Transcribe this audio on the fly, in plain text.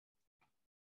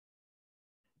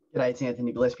G'day, it's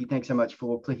Anthony Gillespie. Thanks so much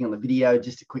for clicking on the video.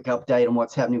 Just a quick update on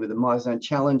what's happening with the MyZone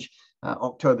Challenge,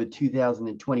 October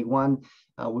 2021.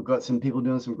 We've got some people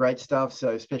doing some great stuff.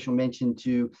 So special mention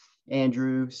to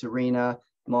Andrew, Serena,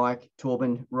 Mike,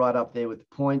 Torben, right up there with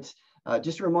the points.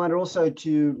 Just a reminder also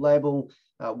to label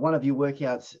one of your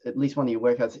workouts, at least one of your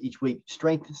workouts each week,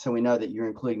 strength, so we know that you're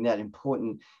including that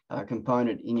important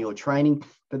component in your training.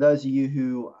 For those of you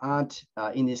who aren't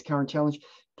in this current challenge,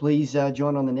 please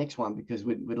join on the next one, because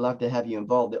we'd love to have you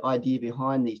involved. The idea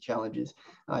behind these challenges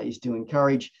is to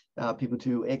encourage people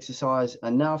to exercise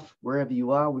enough wherever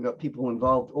you are. We've got people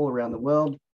involved all around the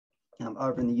world.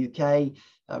 Over in the UK,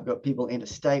 we've got people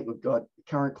interstate. We've got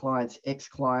current clients,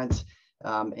 ex-clients,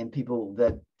 and people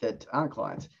that aren't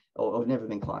clients or have never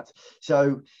been clients.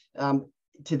 So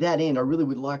to that end, I really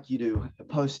would like you to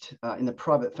post in the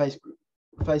private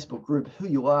Facebook group who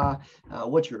you are,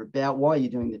 what you're about, why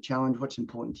you're doing the challenge, what's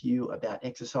important to you about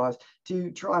exercise,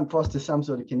 to try and foster some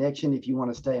sort of connection. If you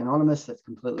want to stay anonymous, that's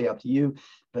completely up to you.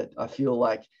 But I feel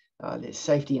like there's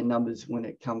safety in numbers when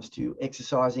it comes to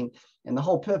exercising. And the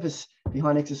whole purpose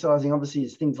behind exercising, obviously,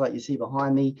 is things like you see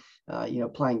behind me,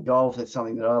 playing golf. That's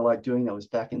something that I like doing. That was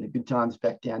back in the good times,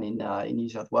 back down in New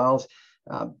South Wales.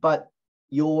 But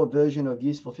your version of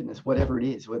useful fitness, whatever it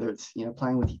is, whether it's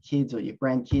playing with your kids or your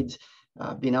grandkids,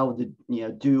 being able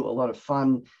to do a lot of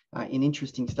fun and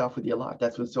interesting stuff with your life.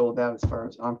 That's what it's all about as far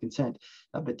as I'm concerned.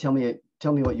 But tell me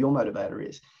what your motivator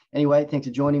is. Anyway, thanks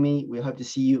for joining me. We hope to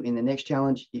see you in the next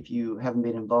challenge if you haven't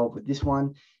been involved with this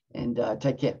one, and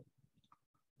take care.